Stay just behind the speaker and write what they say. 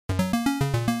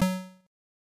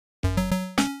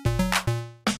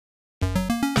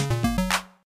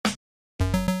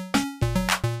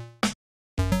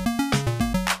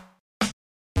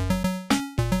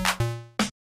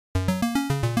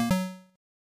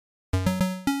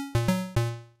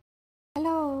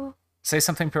Say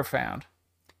something profound.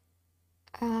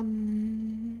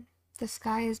 The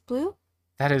sky is blue?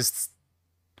 That is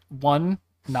one,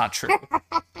 not true,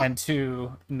 and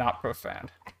two, not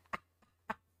profound.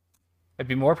 It'd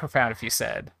be more profound if you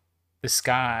said, the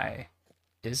sky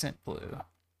isn't blue.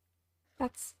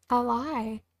 That's a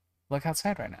lie. Look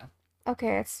outside right now.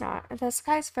 Okay, it's not. The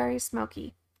sky's very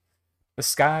smoky. The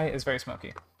sky is very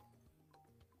smoky.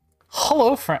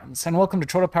 Hello, friends, and welcome to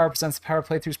Troidal Power Presents the Power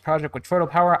Playthroughs Project with Troidal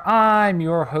Power. I'm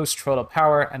your host, Troidal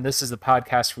Power, and this is the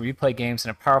podcast where we play games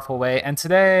in a powerful way. And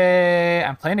today,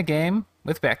 I'm playing a game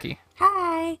with Becky.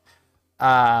 Hi.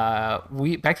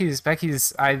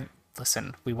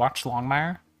 Listen, we watched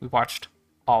Longmire. We watched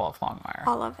all of Longmire.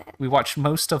 All of it. We watched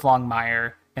most of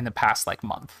Longmire in the past,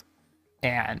 month.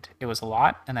 And it was a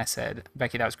lot, and I said,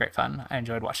 Becky, that was great fun. I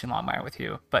enjoyed watching Longmire with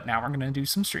you, but now we're going to do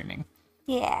some streaming.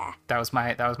 Yeah. That was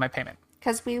my payment.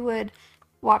 Because we would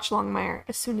watch Longmire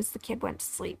as soon as the kid went to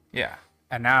sleep. Yeah.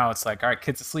 And now it's like, all right,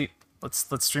 kids asleep. Let's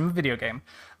stream a video game.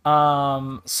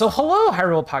 So hello,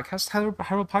 Hyrule Podcast.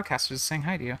 Hyrule Podcasters saying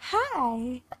hi to you.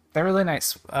 Hi. They're really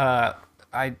nice. I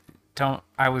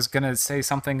was gonna say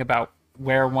something about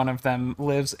where one of them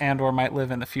lives and or might live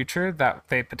in the future that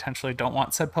they potentially don't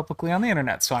want said publicly on the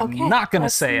internet, so I'm not gonna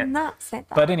say it. Not say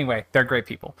that. But anyway, they're great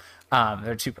people.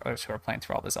 They're two brothers who are playing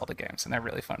through all the Zelda games, and they're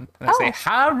really fun. And they say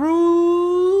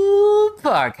Hyrule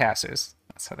Podcasters.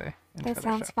 That's how they intro That their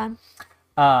sounds show.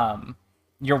 fun.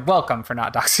 You're welcome for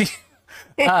not doxing.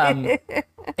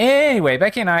 Anyway,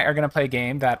 Becky and I are going to play a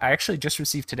game that I actually just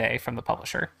received today from the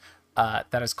publisher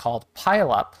that is called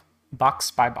Pile Up Box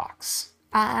by Box.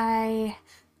 I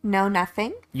know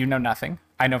nothing. You know nothing.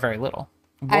 I know very little.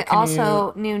 I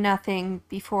also knew nothing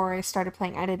before I started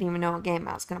playing. I didn't even know what game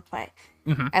I was going to play.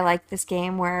 Mm-hmm. I like this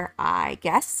game where I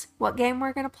guess what game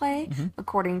we're going to play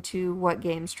according to what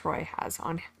games Troy has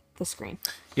on the screen.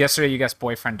 Yesterday you guessed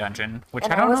Boyfriend Dungeon, which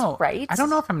And I don't I was know. right. I don't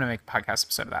know if I'm going to make a podcast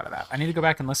episode out of that. I need to go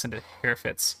back and listen to hear if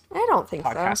it's I don't think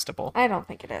podcastable. so. I don't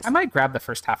think it is. I might grab the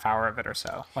first half hour of it or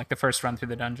so, like the first run through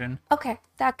the dungeon. Okay,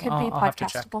 that could be I'll have to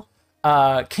check. podcastable.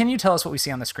 Can you tell us what we see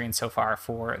on the screen so far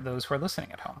for those who are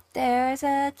listening at home? There's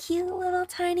a cute little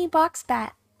tiny box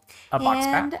bat. A box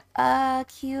and bat? a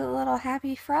cute little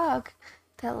happy frog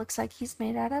that looks like he's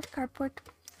made out of cardboard.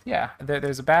 Yeah,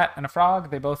 there's a bat and a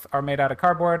frog. They both are made out of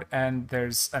cardboard, and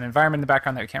there's an environment in the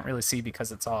background that we can't really see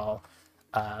because it's all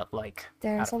out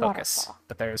There's of a focus. waterfall.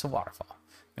 But there's a waterfall.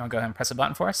 You want to go ahead and press a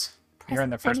button for us? You're in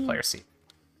the first any player seat.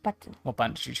 Button. What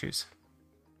button did you choose?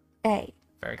 A.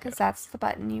 Very good. Because that's the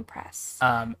button you press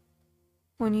Um,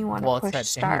 when you want well, to it push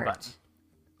said any start. button.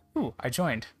 Ooh, I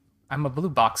joined. I'm a blue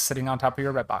box sitting on top of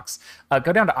your red box.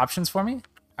 Go down to options for me.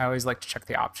 I always like to check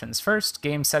the options first.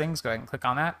 Game settings, go ahead and click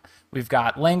on that. We've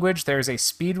got language. There's a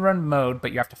speedrun mode,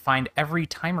 but you have to find every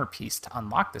timer piece to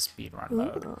unlock the speedrun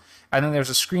mode. Ooh. And then there's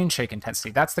a screen shake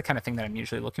intensity. That's the kind of thing that I'm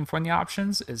usually looking for in the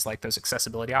options, is like those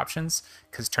accessibility options,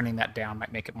 because turning that down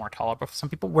might make it more tolerable for some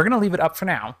people. We're going to leave it up for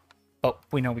now, but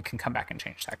we know we can come back and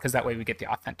change that, because that way we get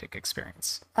the authentic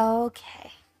experience.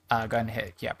 Okay. Go ahead and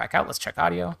hit back out. Let's check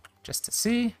audio just to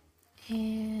see.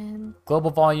 And Global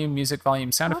volume, music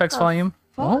volume, sound effects the volume.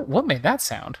 fuck? Oh, what made that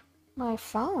sound? my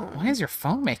phone. Why is your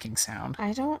phone making sound?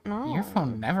 I don't know. Your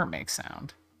phone never makes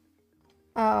sound.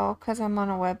 Oh, because I'm on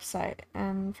a website,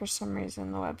 and for some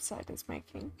reason the website is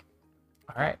making.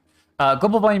 All right.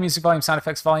 Global volume, music volume, sound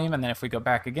effects volume, and then if we go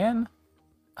back again,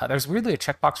 there's weirdly a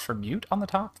checkbox for mute on the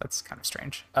top. That's kind of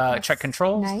strange. Check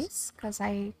controls. Nice, because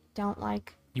I don't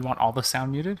like. You want all the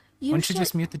sound muted? Wouldn't you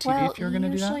just mute the TV if you were going to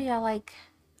do that? Usually I like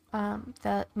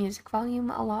the music volume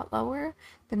a lot lower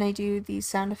than I do the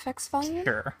sound effects volume.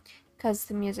 Sure. Because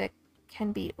the music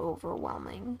can be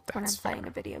overwhelming when I'm That's playing fair.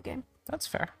 a video game. That's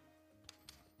fair.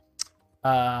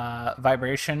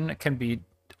 Vibration can be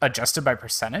adjusted by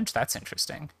percentage. That's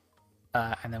interesting.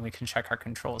 And then we can check our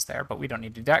controls there, but we don't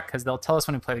need to do that because they'll tell us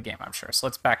when we play the game, I'm sure. So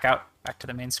let's back to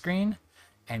the main screen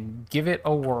and give it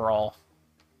a whirl.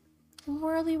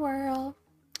 Whirly whirl.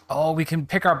 Oh, we can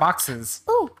pick our boxes.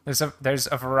 Ooh. There's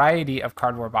a variety of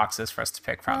cardboard boxes for us to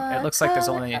pick from. It looks like there's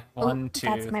only one, that's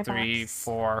two, my three, box.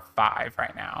 4, 5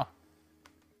 right now.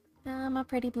 I'm a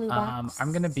pretty blue box.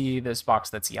 I'm gonna be this box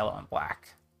that's yellow and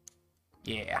black.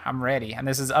 Yeah, I'm ready. And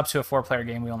this is up to a 4-player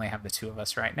game. We only have the 2 of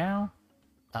us right now.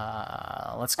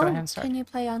 Let's go ahead and start. Can you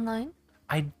play online?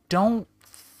 I don't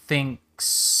think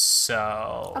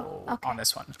so Oh, okay. on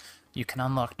this one. You can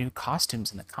unlock new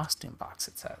costumes in the costume box,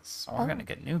 it says. So we're gonna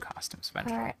get new costumes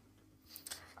eventually. All right.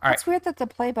 All right. It's weird that the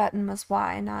play button was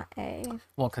Y, not A.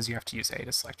 Well, because you have to use A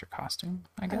to select your costume,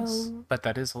 I guess. Oh. But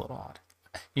that is a little odd.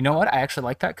 You know what? I actually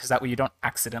like that because that way you don't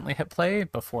accidentally hit play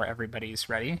before everybody's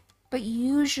ready. But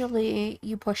usually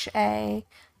you push A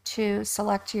to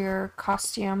select your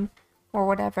costume or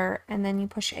whatever, and then you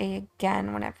push A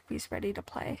again whenever he's ready to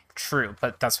play. True,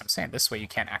 but that's what I'm saying. This way you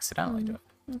can't accidentally do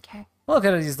it. Okay. Look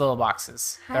at these little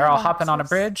boxes. Hi, They're all hopping on a boxes.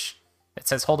 bridge. It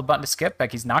says hold a button to skip.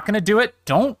 Becky's not going to do it.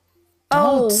 Don't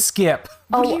Oh. skip.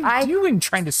 What Oh, are you doing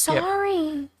trying to skip?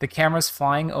 Sorry. The camera's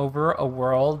flying over a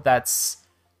world that's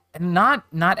not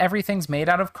everything's made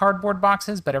out of cardboard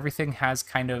boxes, but everything has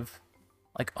kind of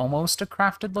like almost a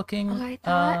crafted looking. Oh, I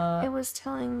thought it was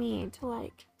telling me to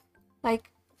like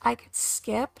I could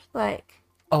skip, like.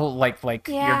 Oh, like you're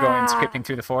going Yeah. skipping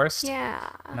through the forest? Yeah.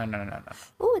 No.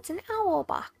 Oh, it's an owl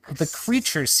box. The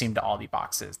creatures seem to all be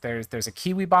boxes. There's a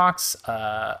kiwi box,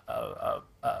 a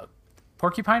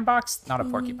porcupine box, not a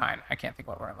porcupine. I can't think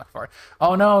what we're looking for.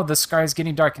 Oh no, the sky's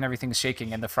getting dark and everything's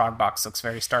shaking, and the frog box looks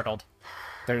very startled.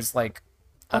 There's like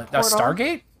a portal?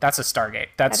 Stargate. That's a Stargate.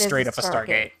 That's That is straight up a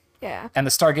Stargate. Yeah. And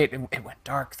the Stargate, it went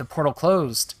dark. The portal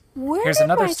closed. Where Here's did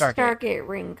another my Stargate. Stargate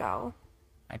ring go?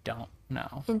 I don't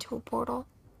know. Into a portal?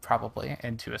 Probably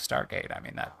into a Stargate. I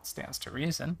mean, that stands to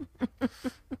reason.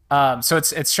 So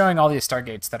it's showing all these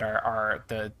Stargates that are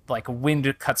the like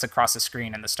wind cuts across the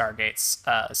screen, and the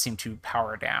Stargates seem to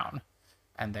power down.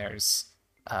 And there's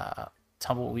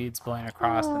tumbleweeds blowing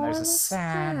across, and there's a Oh,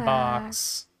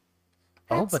 sandbox.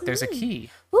 Oh, That's but there's a neat. key,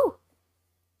 Ooh.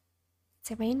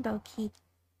 It's a rainbow key.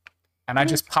 and I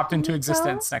just popped into Nico?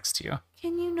 existence next to you.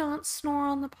 Can you not snore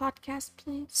on the podcast,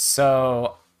 please?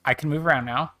 So I can move around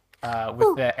now with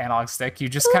Ooh. the analog stick. You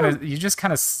just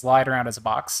kind of slide around as a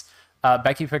box.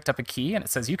 Becky picked up a key, and it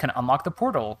says you can unlock the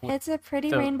portal with It's a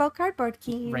pretty the rainbow cardboard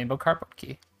key. rainbow cardboard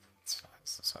key. That's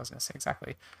what I was gonna say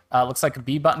exactly. Looks like a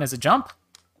B button is a jump.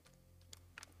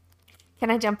 Can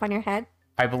I jump on your head?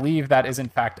 I believe that is in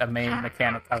fact a main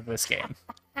mechanic of this game.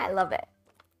 I love it.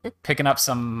 Picking up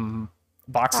some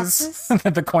boxes.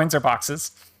 Boxes? The coins are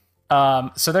boxes.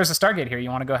 So there's a Stargate here. You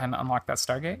want to go ahead and unlock that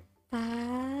Stargate?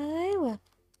 I will.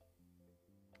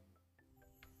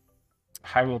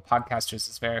 Hyrule Podcasters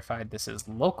is verified. This is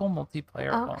local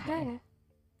multiplayer only. Okay.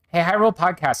 Hey, Hyrule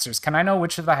Podcasters, can I know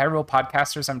which of the Hyrule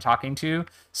Podcasters I'm talking to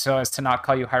so as to not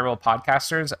call you Hyrule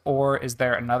Podcasters? Or is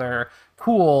there another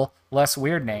cool, less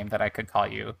weird name that I could call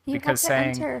you? You Because have to saying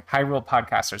enter. Hyrule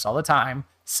Podcasters all the time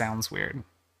sounds weird.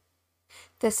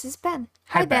 This is Ben.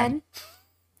 Hi, Hi, Ben.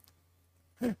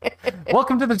 Ben.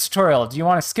 Welcome to the tutorial. Do you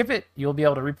want to skip it? You'll be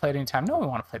able to replay it anytime. No, we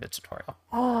want to play the tutorial.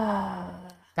 Oh.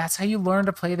 That's how you learn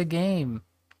to play the game.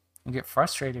 You get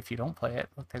frustrated if you don't play it.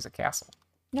 Look, there's a castle.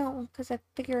 No, because I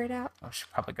figure it out. I should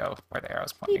probably go where the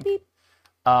arrow's Beep, pointing. beep.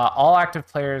 All active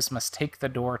players must take the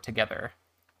door together.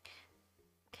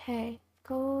 Okay.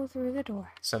 Go through the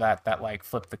door. So that like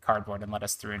flipped the cardboard and let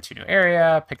us through into a new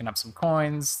area, picking up some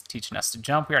coins, teaching us to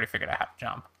jump. We already figured out how to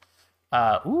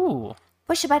jump. Ooh.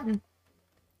 Push a button.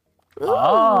 Ooh.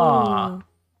 Ah.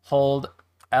 Hold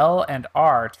L and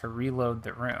R to reload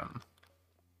the room.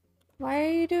 Why are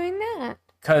you doing that?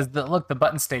 Because look, the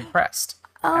button stayed pressed.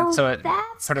 Oh, And so it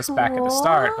that's put us back at the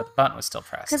start, but cool. the button was still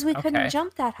pressed. Because we Okay. couldn't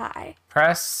jump that high.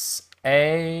 Press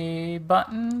A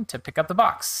button to pick up the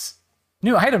box.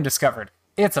 New item discovered.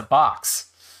 It's a box.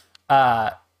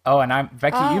 Oh, and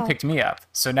Becky, you Oh. picked me up.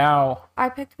 So now I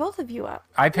picked both of you up.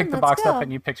 I picked the let's box go. up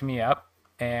and you picked me up.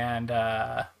 And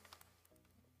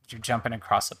you're jumping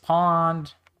across a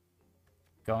pond.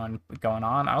 Going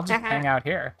on. I'll just hang out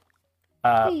here.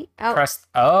 Wait, oh, Press.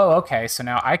 Oh, okay. So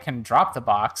now I can drop the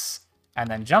box and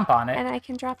then jump on it and I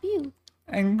can drop you.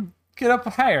 and get up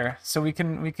higher. So we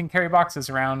can carry boxes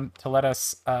around to let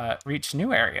us reach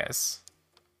new areas.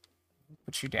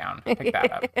 Put you down. Pick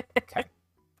that up. Okay.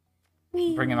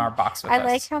 Whee. Bringing our box with I us.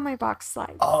 like how my box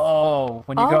slides. Oh,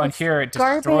 when you Oh, go in it's here, it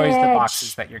destroys the garbage.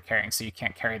 boxes that you're carrying, so you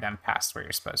can't carry them past where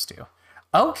you're supposed to.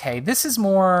 Okay, this is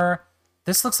more.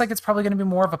 This looks like it's probably going to be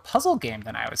more of a puzzle game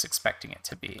than I was expecting it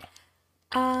to be.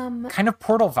 Kind of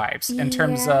Portal vibes in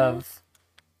terms Yeah. of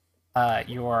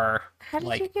your How did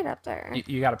like you get up there?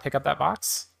 you got to pick up that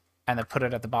box and then put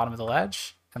it at the bottom of the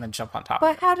ledge and then jump on top.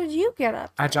 But how did you get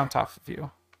up? I jumped off of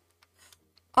you.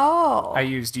 Oh. I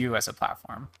used you as a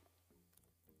platform.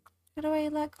 How do I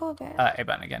let go of it? A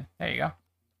button again. There you go.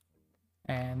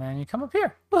 And then you come up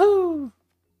here. Woohoo!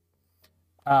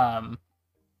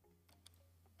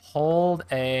 Hold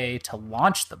A to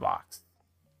launch the box.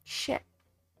 Shit.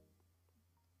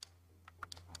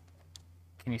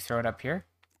 Can you throw it up here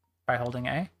by holding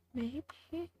A? Maybe.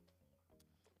 I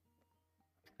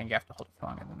think you have to hold it for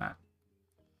longer than that.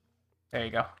 There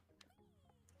you go.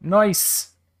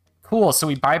 Nice. Cool. So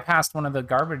we bypassed one of the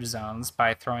garbage zones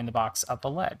by throwing the box up a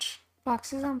ledge.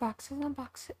 Boxes on boxes on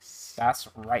boxes. That's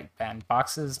right, Ben.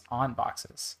 Boxes on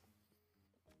boxes.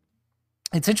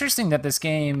 It's interesting that this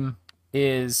game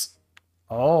is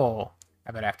Oh,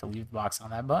 I bet I have to leave the box on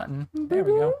that button. There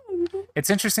we go. It's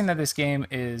interesting that this game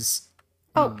is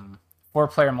Oh,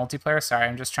 4-player multiplayer. Sorry,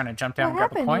 I'm just trying to jump down and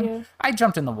what grab a happened to coin. you? I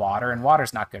jumped in the water, and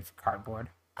water's not good for cardboard.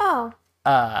 Oh,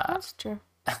 that's true.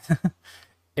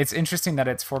 It's interesting that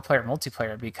it's 4-player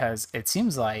multiplayer because it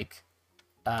seems like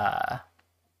Oh,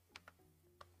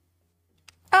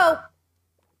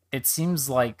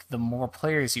 the more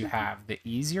players you have, the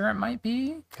easier it might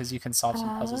be because you can solve some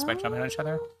puzzles by jumping on each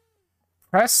other.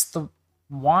 Press the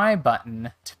Y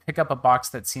button to pick up a box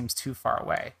that seems too far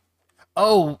away.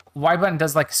 Oh, Y button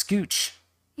does like a scooch.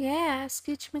 yeah,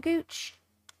 scooch magooch.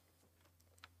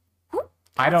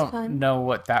 I don't fun. know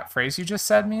what that phrase you just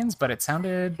said means, but it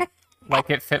sounded like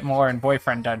it fit more in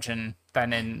Boyfriend Dungeon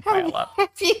than in Pile Up. Have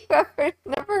you ever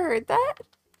never heard that?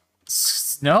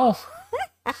 No.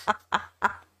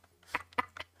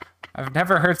 I've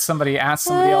never heard somebody ask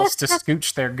somebody else to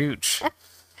scooch their gooch.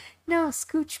 No,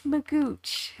 scooch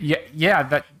magooch. Yeah,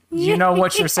 that you know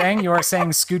what you're saying? You are saying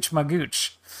scooch my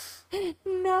gooch.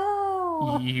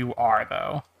 No. You are,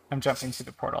 though. I'm jumping to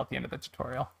the portal at the end of the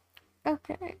tutorial.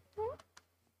 Okay.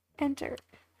 Enter.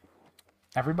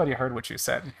 Everybody heard what you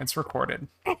said. It's recorded.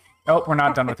 Oh, we're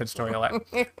not done with the tutorial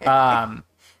yet.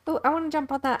 Oh, I want to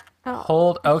jump on that. Oh,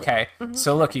 Hold. Okay.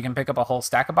 So look, you can pick up a whole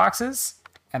stack of boxes,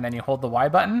 and then you hold the Y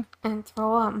button, and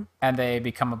throw them. and they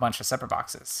become a bunch of separate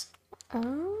boxes.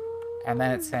 Oh. And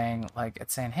then it's saying,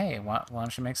 hey, why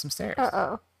don't you make some stairs?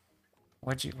 Uh-oh.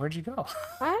 Where'd you go?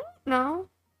 I don't know.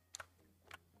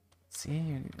 See,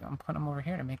 I'm putting them over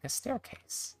here to make a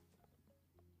staircase.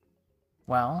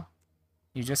 Well,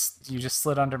 you just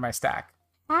slid under my stack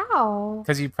How?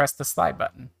 because you pressed the slide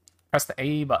button. Press the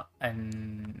A button,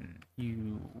 and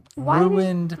you Why did-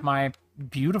 ruined my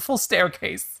beautiful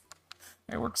staircase.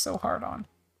 I worked so hard on.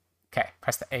 Okay,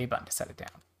 press the A button to set it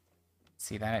down.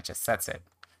 See, then it just sets it.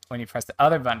 When you press the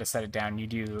other button to set it down, you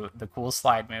do the cool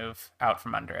slide move out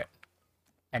from under it.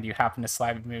 And you happen to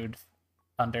slide move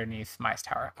underneath my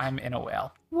tower. I'm in a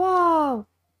whale. Whoa.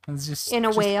 It's just In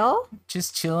a whale?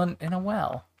 Just chilling in a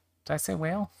well. Did I say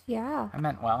whale? Yeah. I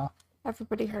meant well.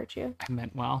 Everybody heard you. I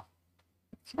meant well.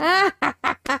 That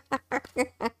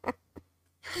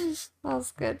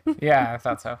was good. Yeah, I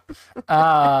thought so.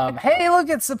 Hey, look,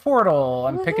 it's the portal.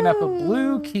 I'm picking up a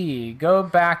blue key. Go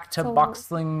back to So,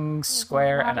 Boxling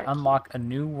Square and water key. unlock a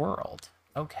new world.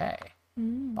 Okay.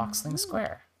 Boxling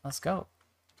Square. Let's go.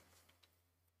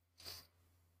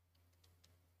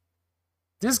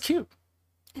 This is cute.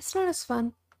 It's not as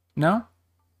fun. No?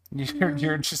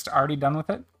 You're just already done with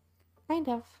it? Kind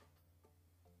of.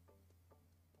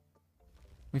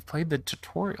 We've played the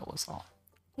tutorial is all.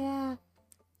 Yeah.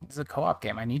 This is a co-op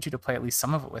game. I need you to play at least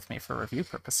some of it with me for review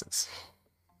purposes.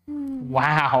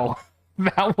 Wow.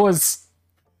 That was...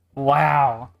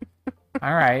 Wow.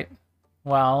 All right.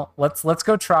 Well, let's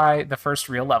go try the first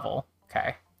real level,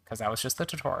 okay? Because that was just the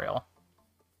tutorial.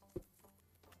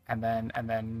 And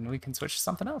then we can switch to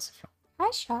something else if you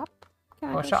Hi, shop. Can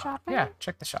I want. go Shop. shopping? Yeah,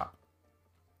 check the shop.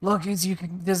 Look, this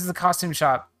is the costume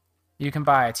shop. You can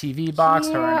buy a TV box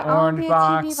or an Yeah, I'll orange be a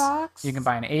box. TV box. You can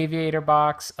buy an aviator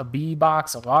box, a bee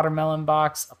box, a watermelon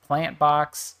box, a plant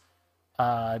box,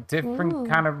 a different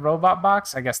kind of robot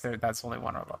box. I guess that's only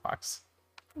one robot box.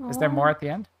 Is there more at the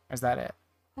end? Or is that it?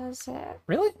 That's it.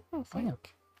 Really? I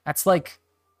think. That's like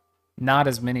not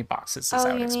as many boxes as I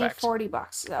Oh, would you need expect. 40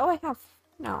 boxes. Oh, I have...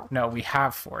 No. No, we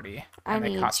have 40. I And they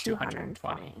need cost 220.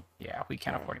 220. Yeah, we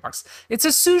can't have 40 bucks. It's a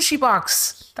sushi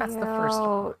box. That's the first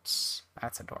one. Cute.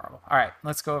 That's adorable. All right,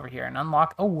 let's go over here and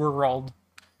unlock a world.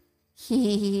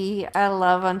 I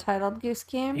love Untitled Goose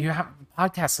Game. You have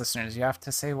podcast listeners. You have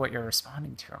to say what you're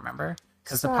responding to, remember?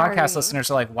 Because the podcast Sorry. listeners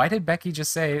are like, why did Becky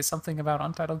just say something about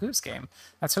Untitled Goose Game?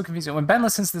 That's so confusing. When Ben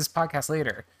listens to this podcast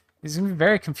later, he's going to be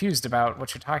very confused about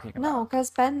what you're talking about. No, because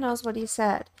Ben knows what he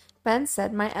said. Ben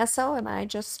said my SO and I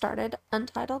just started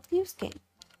Untitled Goose Game.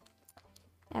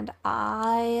 And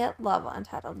I love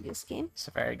Untitled Goose Game. It's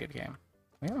a very good game.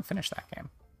 We haven't finished that game.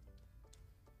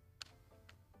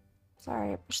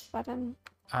 Sorry, I pushed the button.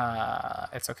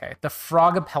 It's okay. The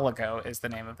Frogapelago is the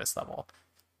name of this level.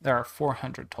 There are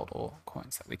 400 total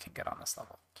coins that we can get on this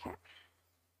level. Okay.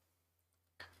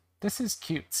 This is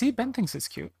cute. See, Ben thinks it's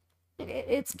cute.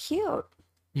 It's cute.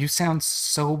 You sound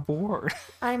so bored.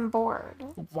 I'm bored.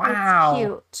 Wow. It's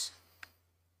cute.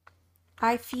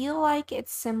 I feel like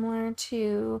it's similar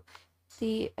to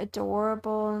the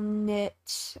adorable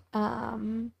knit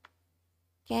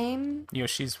game.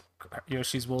 Yoshi's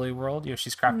Woolly World,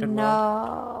 Yoshi's Crafted World.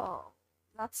 No,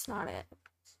 that's not it.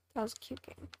 That was a cute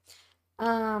game.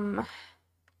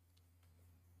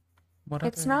 What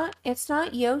It's other-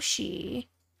 not Yoshi.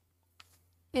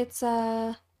 It's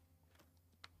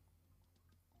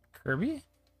Kirby?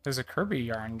 There's a Kirby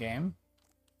Yarn game.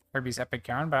 Kirby's Epic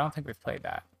Yarn, but I don't think we've played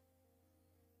that.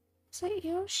 Is it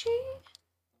Yoshi?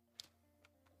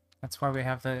 That's why we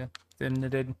have the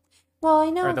knitted... Well, I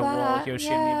know Or the wool that. Yoshi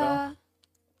yeah. amiibo.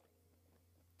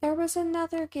 There was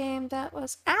another game that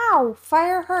was... Ow!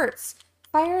 Fire hurts.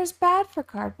 Fire is bad for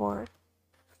cardboard.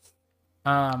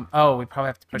 Oh, we probably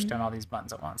have to push down all these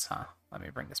buttons at once, huh? Let me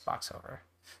bring this box over.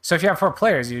 So if you have 4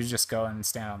 players, you just go and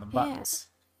stand on the buttons.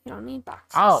 You don't need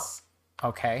boxes. Oh,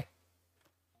 okay.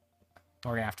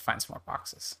 We're gonna have to find some more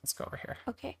boxes. Let's go over here.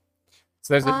 Okay.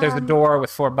 So there's a door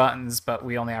with 4 buttons, but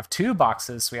we only have 2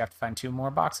 boxes, so we have to find 2 more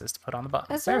boxes to put on the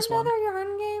buttons. Is there There's another one.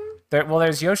 yarn game?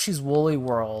 There's Yoshi's Woolly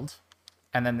World,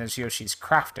 and then there's Yoshi's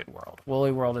Crafted World.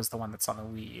 Woolly World is the one that's on the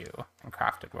Wii U, and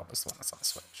Crafted World is the one that's on the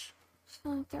Switch. I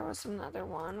feel like there was another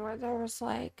one where there was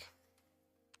like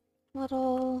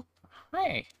little.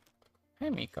 Hey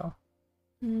Miko.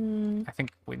 Hmm. I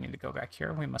think we need to go back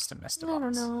here. We must have missed a I don't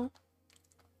box. know.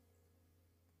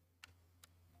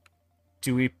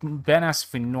 Ben asked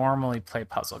if we normally play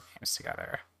puzzle games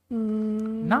together.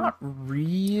 Not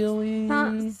really.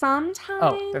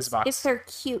 Sometimes, there's a box. if they're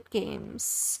cute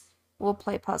games, we'll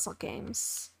play puzzle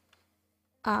games.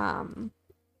 I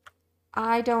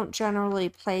don't generally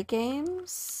play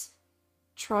games.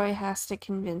 Troy has to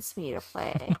convince me to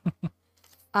play.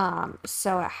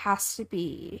 So it has to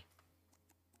be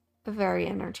a very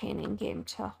entertaining game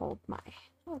to hold my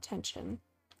attention.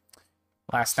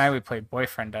 Last night we played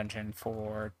Boyfriend Dungeon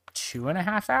for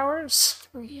 2.5 hours.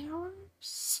 3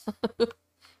 hours?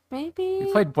 Maybe?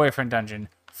 We played Boyfriend Dungeon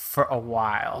for a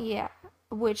while. Yeah,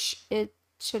 which it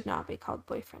should not be called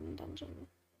Boyfriend Dungeon.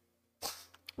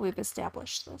 We've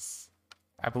established this.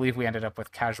 I believe we ended up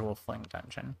with Casual Fling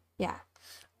Dungeon. Yeah.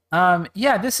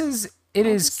 Yeah, it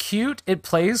is cute. It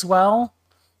plays well.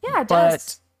 Yeah, it but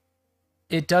does.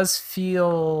 It does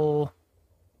feel...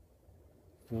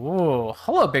 Whoa.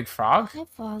 Hello, Big Frog. Hi,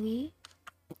 Foggy.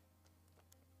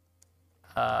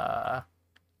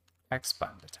 X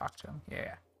button to talk to him.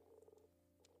 Yeah.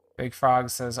 Big Frog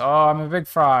says, "Oh, I'm a big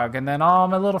frog," and then all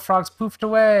my little frogs poofed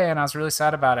away, and I was really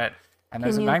sad about it. And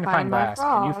there's a magnifying glass.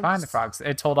 Can you find the frogs?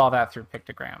 It told all that through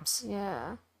pictograms.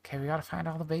 Yeah. Okay, we gotta find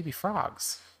all the baby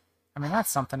frogs. I mean, that's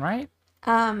something, right?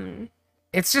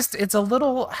 It's a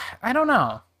little, I don't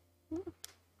know.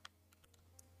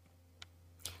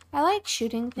 I like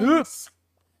shooting things.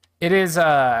 It is,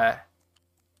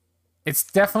 it's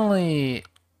definitely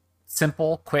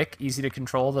simple, quick, easy to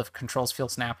control. The controls feel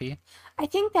snappy. I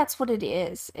think that's what it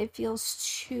is. It feels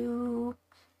too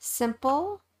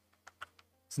simple.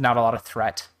 It's not a lot of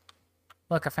threat.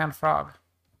 Look, I found a frog.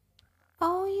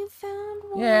 Oh, you found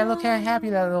one. Yeah, look how happy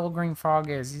that little green frog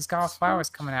is. He's got flowers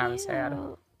coming out of his head.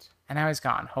 And now he's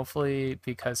gone. Hopefully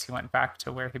because he went back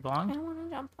to where he I belonged. don't want to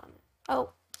jump on it.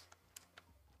 Oh,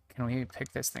 Can we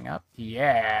pick this thing up?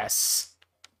 Yes.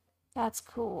 that's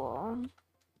cool.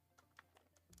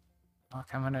 Look,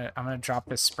 I'm gonna drop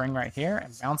this spring right here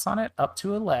and bounce on it up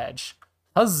to a ledge.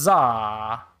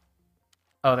 Huzzah!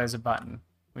 Oh, there's a button.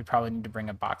 We probably need to bring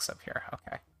a box up here.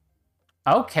 Okay.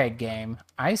 Okay, game.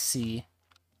 I see.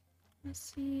 I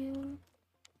see you.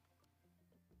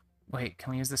 Wait,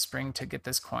 can we use the spring to get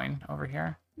this coin over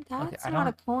here? That's I not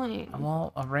a don't- coin.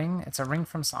 Well, a ring. It's a ring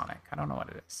from Sonic. I don't know what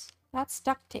it is. That's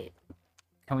duct tape.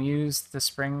 Can we use the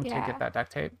spring to Yeah. get that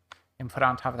duct tape and put it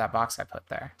on top of that box I put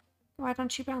there? Why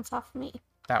don't you bounce off me?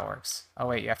 That works. Oh,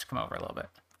 wait, you have to come over a little bit.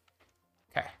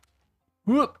 Okay.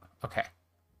 Whoop. Okay.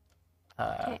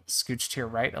 Okay. Scooch to your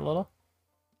right a little.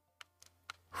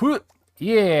 Whoop.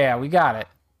 Yeah, we got it.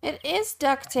 It is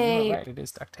duct You were tape. right, it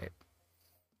is duct tape.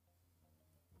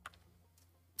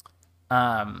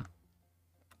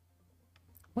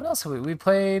 What else have we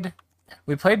played?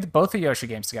 We played both the Yoshi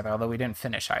games together, although we didn't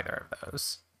finish either of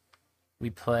those. We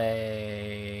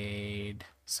played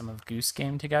some of Goose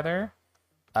Game together.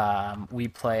 We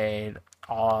played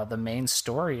the main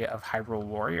story of Hyrule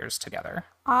Warriors together.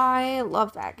 I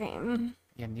love that game.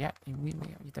 And yet,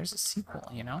 there's a sequel,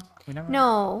 you know? We never...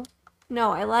 No,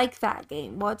 I like that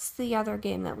game. What's the other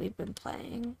game that we've been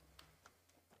playing?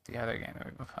 The other game that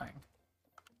we've been playing.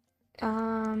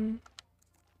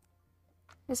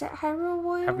 Is it Hyrule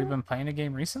Warriors? Have we been playing a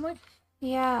game recently?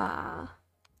 Yeah.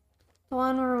 The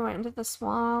one where we went into the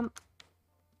swamp.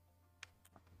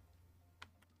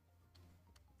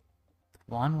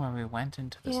 One where we went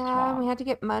into the Yeah, swamp. we had to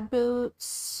get mud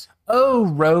boots. Oh,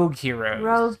 Rogue Heroes.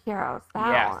 Rogue Heroes,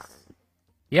 that Yes. one.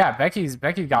 Yeah, Becky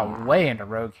got Yeah. way into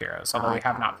Rogue Heroes, although we like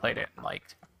have that not one. played it in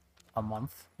like a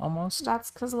month almost. That's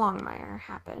because Longmire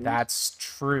happened. That's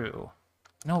true.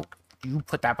 No, you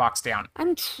put that box down.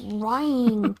 I'm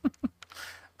trying.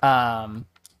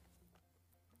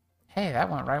 Hey, that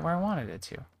went right where I wanted it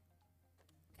to.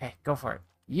 Okay, go for it.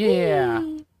 Yeah.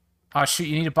 Whee! Oh, shoot,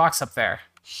 you need a box up there.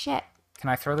 Shit. Can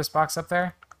I throw this box up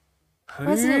there?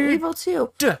 Resident Evil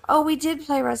 2. Duh. Oh, we did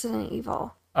play Resident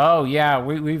Evil. Oh yeah,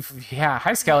 we've yeah.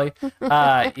 Hi Skelly.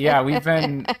 Yeah, we've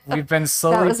been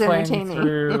slowly was playing entertaining.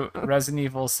 through Resident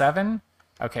Evil 7.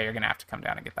 Okay, you're gonna have to come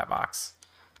down and get that box.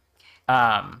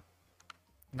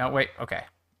 No wait. Okay,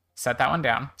 set that one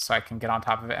down so I can get on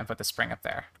top of it and put the spring up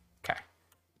there. Okay,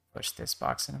 push this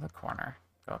box into the corner.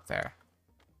 Go up there.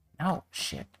 No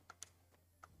shit.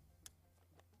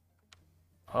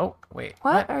 Oh wait.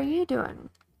 What are you doing?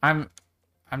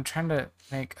 I'm trying to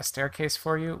make a staircase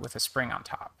for you with a spring on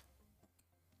top,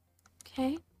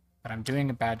 Okay. but I'm doing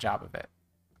a bad job of it.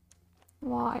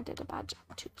 Well, I did a bad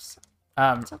job too. So.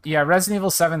 okay. Yeah, Resident Evil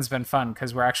 7's been fun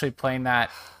because we're actually playing that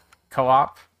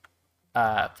co-op,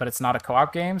 but it's not a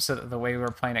co-op game. So the way we're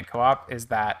playing it co-op is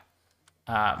that,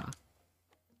 why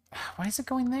is it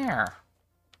going there?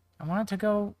 I want it to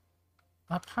go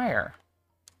up higher.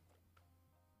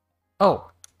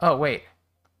 Oh, wait.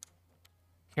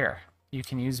 Here, you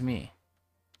can use me.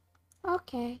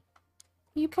 Okay.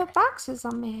 You put boxes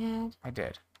on my head. I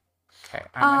did. Okay,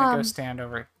 I'm gonna go Um, stand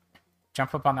over.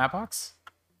 Jump up on that box.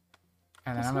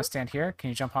 And then This I'm gonna one? stand here. Can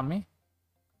you jump on me?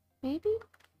 Maybe?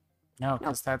 No,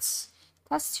 because that's...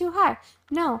 That's too high.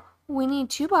 No, we need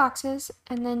 2 boxes,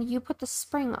 and then you put the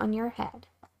spring on your head.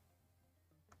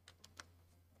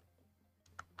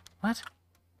 What?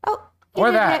 Oh, you Or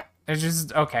did that. it. It's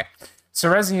just... Okay. So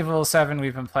Resident Evil 7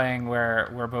 we've been playing where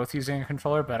we're both using a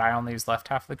controller, but I only use left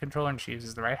half of the controller and she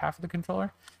uses the right half of the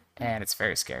controller. And it's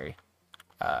very scary.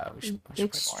 We should play more of that at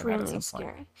Extremely some point.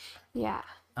 scary. Yeah.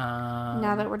 Um,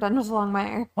 Now that we're done with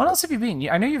Longmire. what else have you beaten?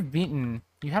 I know you've beaten...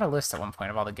 You had a list at one point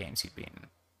of all the games you've beaten.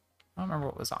 I don't remember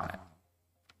what was on it.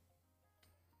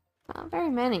 Not very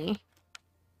many.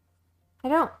 I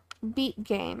don't beat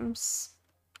games.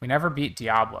 We never beat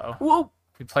Diablo. Whoa!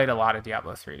 We played a lot of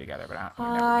Diablo 3 together, but we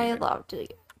never I beat it. love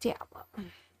Diablo.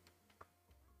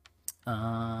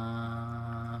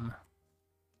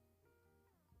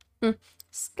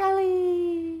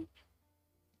 Scully!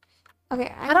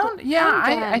 Okay, I don't. Yeah,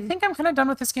 I'm I done. think I'm kind of done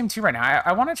with this game too right now.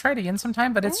 I want to try it again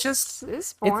sometime, but it's just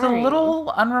It's it's a boring.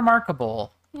 little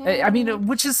unremarkable. I mean, Yeah.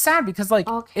 which is sad because like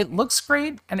Okay. it looks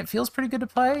great and it feels pretty good to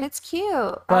play. It's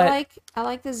cute. But I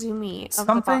like the zoomy of the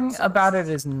Something boxes. about it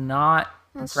is not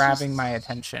It's grabbing my just-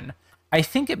 attention. I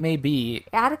think it may be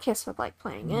Atticus would like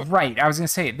playing it. right. I was gonna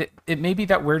say that it may be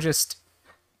that we're just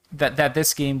that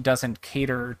this game doesn't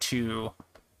cater to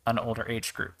an older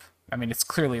age group. I mean, it's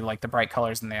clearly like the bright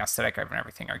colors and the aesthetic of and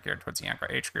everything are geared towards the younger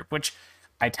age group, which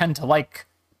I tend to like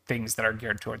things that are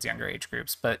geared towards younger age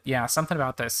groups. But yeah, something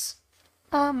about this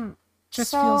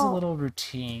just feels a So, little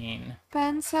routine.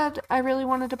 Ben said I really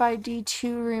wanted to buy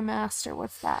D2 remaster.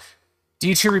 What's that?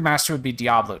 D2 remaster would be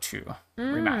Diablo 2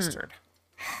 remastered.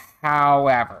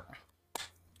 However,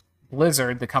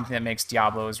 Blizzard, the company that makes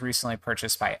Diablo, was recently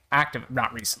purchased by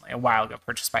not recently, a while ago,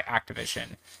 purchased by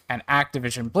Activision. And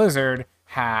Activision Blizzard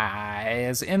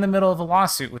is in the middle of a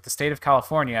lawsuit with the state of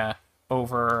California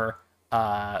over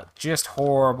just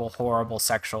horrible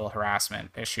sexual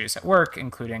harassment issues at work,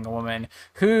 including a woman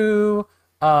who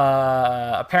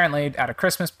apparently at a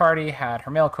Christmas party had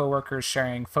her male coworkers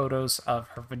sharing photos of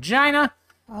her vagina.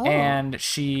 Oh. And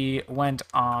she went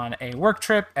on a work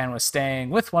trip and was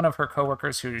staying with one of her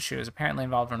coworkers who she was apparently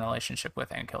involved in a relationship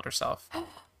with and killed herself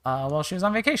while she was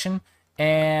on vacation.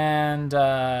 And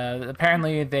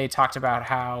apparently they talked about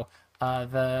how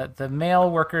the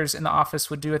male workers in the office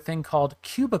would do a thing called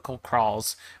cubicle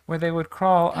crawls, where they would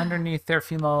crawl underneath their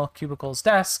female cubicles'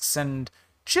 desks and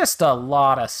just a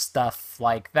lot of stuff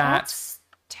like that. That's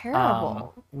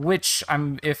terrible. Which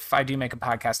if I do make a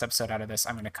podcast episode out of this,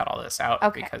 I'm going to cut all this out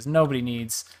Okay. because nobody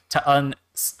needs to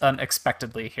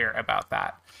unexpectedly hear about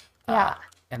that Yeah.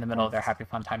 in the middle of their happy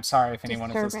fun time. Sorry if anyone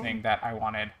was Disturbing. listening that I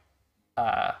wanted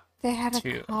They had a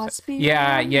to. Cosby.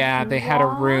 Yeah, room? they had a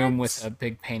room What? with a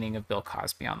big painting of Bill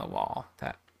Cosby on the wall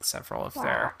that several of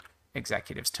their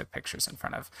executives took pictures in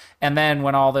front of. And then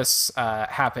when all this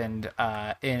happened,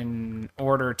 in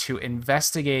order to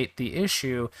investigate the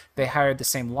issue, they hired the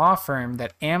same law firm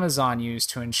that Amazon used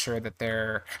to ensure that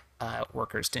their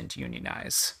workers didn't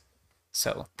unionize.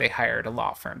 So they hired a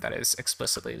law firm that is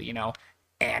explicitly,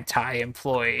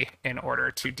 anti-employee in order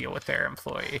to deal with their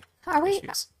employee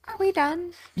issues. Are we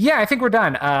done? Yeah, I think we're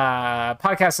done.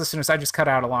 Podcast listeners, I just cut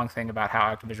out a long thing about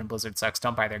how Activision Blizzard sucks.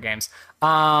 Don't buy their games.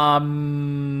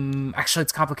 Actually,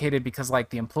 it's complicated because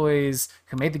the employees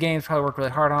who made the games probably worked really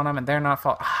hard on them, and they're not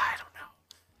fault. I don't know.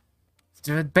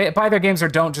 buy their games or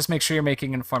don't. Just make sure you're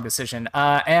making an informed decision.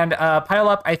 And Pile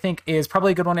Up, I think, is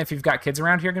probably a good one if you've got kids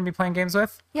around here going to be playing games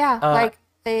with. Yeah,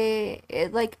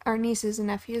 like our nieces and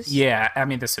nephews. Yeah, I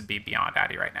mean, this would be beyond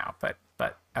Addy right now, but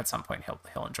at some point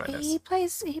he'll enjoy this. He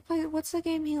plays. What's the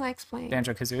game he likes playing?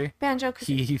 Banjo-Kazooie.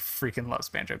 Banjo-Kazooie. He freaking loves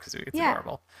Banjo-Kazooie. It's Yeah.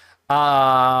 adorable.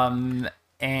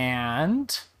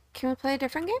 And Can we play a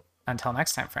different game? until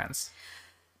next time, friends.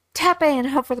 Tap A and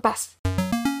hope for the best.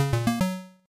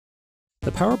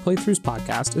 The Power Playthroughs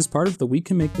podcast is part of the We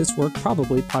Can Make This Work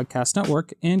Probably podcast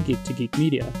network and Geek to Geek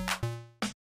Media.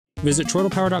 Visit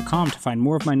chortlepower.com to find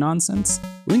more of my nonsense,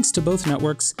 links to both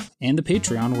networks, and the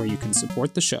Patreon where you can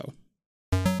support the show.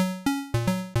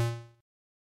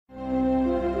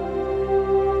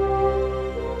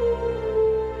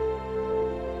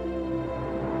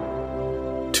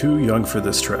 Too young for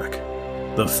this trek.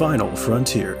 The final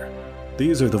frontier.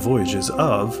 These are the voyages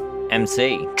of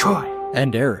MC, Troy,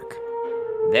 and Eric.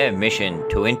 their mission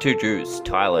to introduce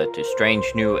Tyler to strange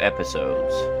new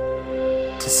episodes.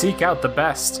 to seek out the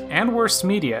best and worst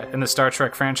media in the Star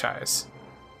Trek franchise.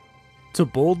 To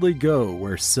boldly go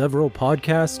where several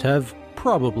podcasts have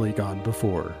probably gone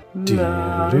before.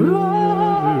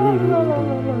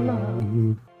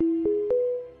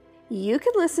 You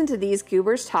can listen to these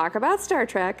goobers talk about Star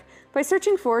Trek by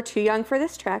searching for Too Young for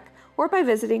This Trek or by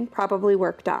visiting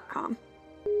probablywork.com.